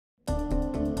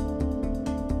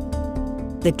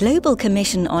The Global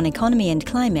Commission on Economy and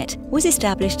Climate was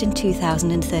established in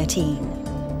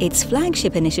 2013. Its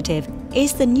flagship initiative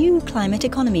is the New Climate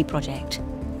Economy project.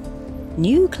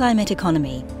 New Climate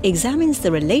Economy examines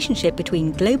the relationship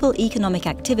between global economic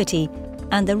activity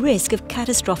and the risk of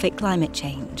catastrophic climate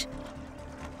change.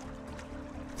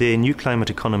 The New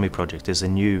Climate Economy project is a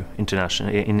new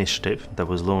international initiative that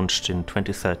was launched in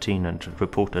 2013 and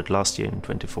reported last year in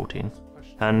 2014.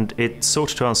 And it sought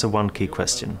to answer one key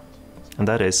question, and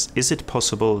that is it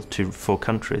possible for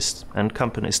countries and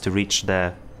companies to reach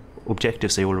their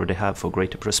objectives they already have for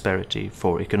greater prosperity,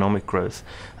 for economic growth,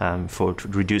 for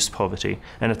reduced poverty,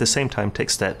 and at the same time take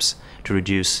steps to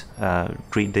reduce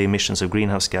the emissions of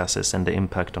greenhouse gases and the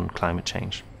impact on climate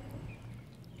change?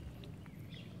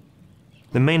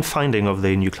 The main finding of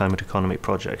the New Climate Economy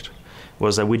project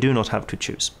was that we do not have to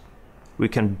choose. We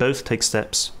can both take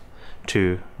steps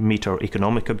to meet our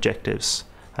economic objectives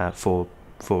for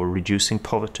reducing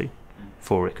poverty,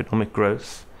 for economic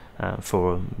growth,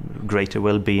 for greater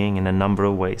well-being in a number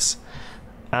of ways,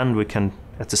 and we can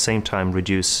at the same time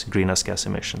reduce greenhouse gas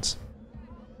emissions.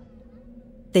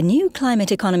 The New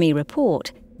Climate Economy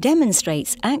report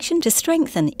demonstrates action to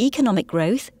strengthen economic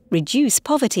growth, reduce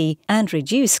poverty and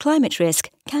reduce climate risk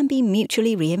can be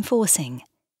mutually reinforcing.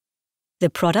 The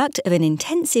product of an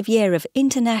intensive year of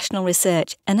international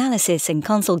research, analysis and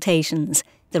consultations,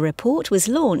 the report was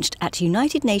launched at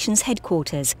United Nations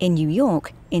headquarters in New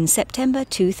York in September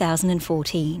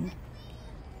 2014.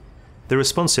 The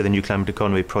response to the New Climate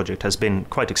Economy project has been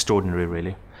quite extraordinary,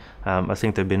 really. I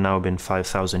think there have now been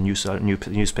 5,000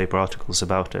 newspaper articles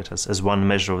about it as one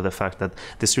measure of the fact that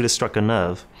this really struck a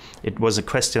nerve. It was a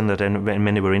question that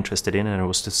many were interested in, and it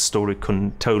was the story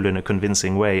told in a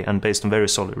convincing way and based on very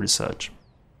solid research.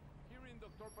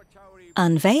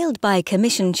 Unveiled by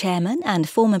Commission Chairman and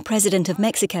former President of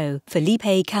Mexico, Felipe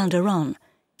Calderón,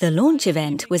 the launch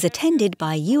event was attended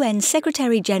by UN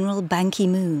Secretary-General Ban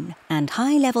Ki-moon and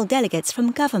high-level delegates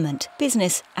from government,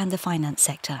 business and the finance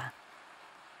sector.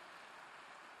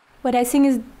 What I think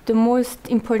is the most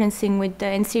important thing with the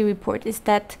NC report is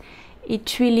that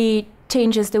it really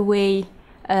changes the way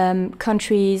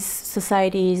countries,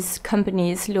 societies,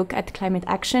 companies look at climate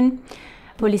action.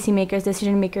 Policymakers,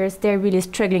 decision makers, they're really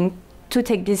struggling to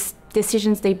take these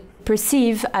decisions they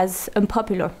perceive as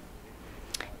unpopular.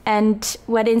 And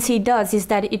what NC does is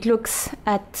that it looks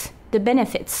at the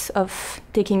benefits of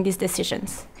taking these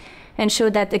decisions and show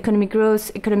that economic growth,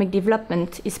 economic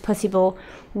development is possible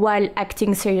while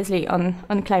acting seriously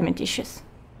on climate issues.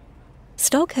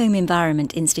 Stockholm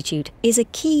Environment Institute is a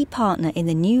key partner in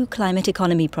the New Climate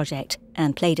Economy project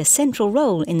and played a central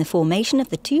role in the formation of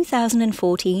the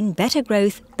 2014 Better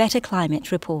Growth, Better Climate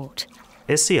report.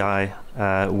 SEI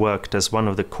worked as one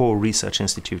of the core research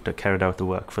institutes that carried out the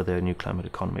work for the New Climate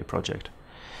Economy project.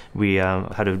 We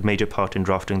had a major part in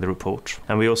drafting the report,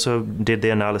 and we also did the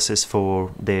analysis for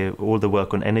all the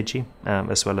work on energy,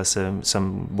 as well as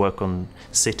some work on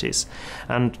cities.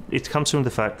 And it comes from the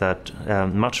fact that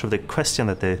much of the question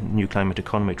that the New Climate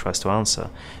Economy tries to answer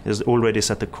is already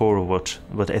at the core of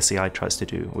what SEI tries to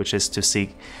do, which is to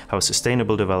see how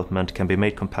sustainable development can be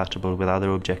made compatible with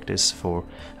other objectives for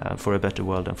a better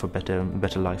world and for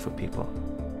better life for people.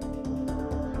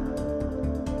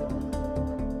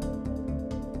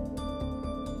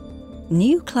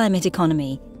 New Climate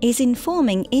Economy is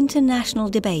informing international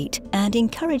debate and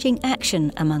encouraging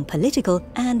action among political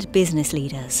and business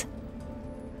leaders.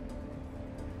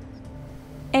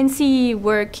 NC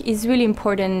work is really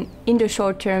important in the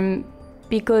short term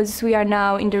because we are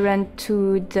now in the run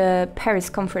to the Paris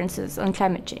conferences on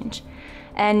climate change.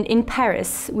 And in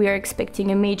Paris, we are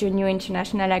expecting a major new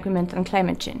international agreement on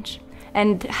climate change.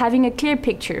 And having a clear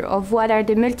picture of what are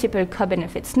the multiple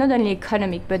co-benefits, not only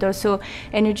economic, but also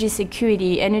energy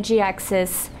security, energy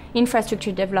access,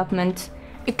 infrastructure development,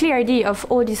 a clear idea of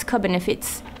all these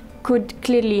co-benefits could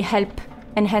clearly help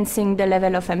enhancing the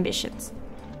level of ambitions.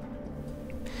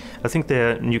 I think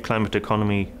the New Climate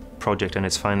Economy project and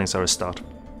its findings are a start.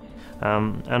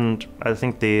 And I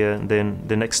think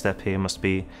the next step here must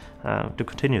be to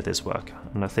continue this work.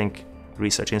 And I think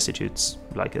research institutes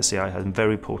like SEI have a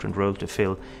very important role to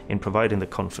fill in providing the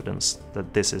confidence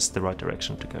that this is the right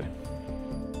direction to go in.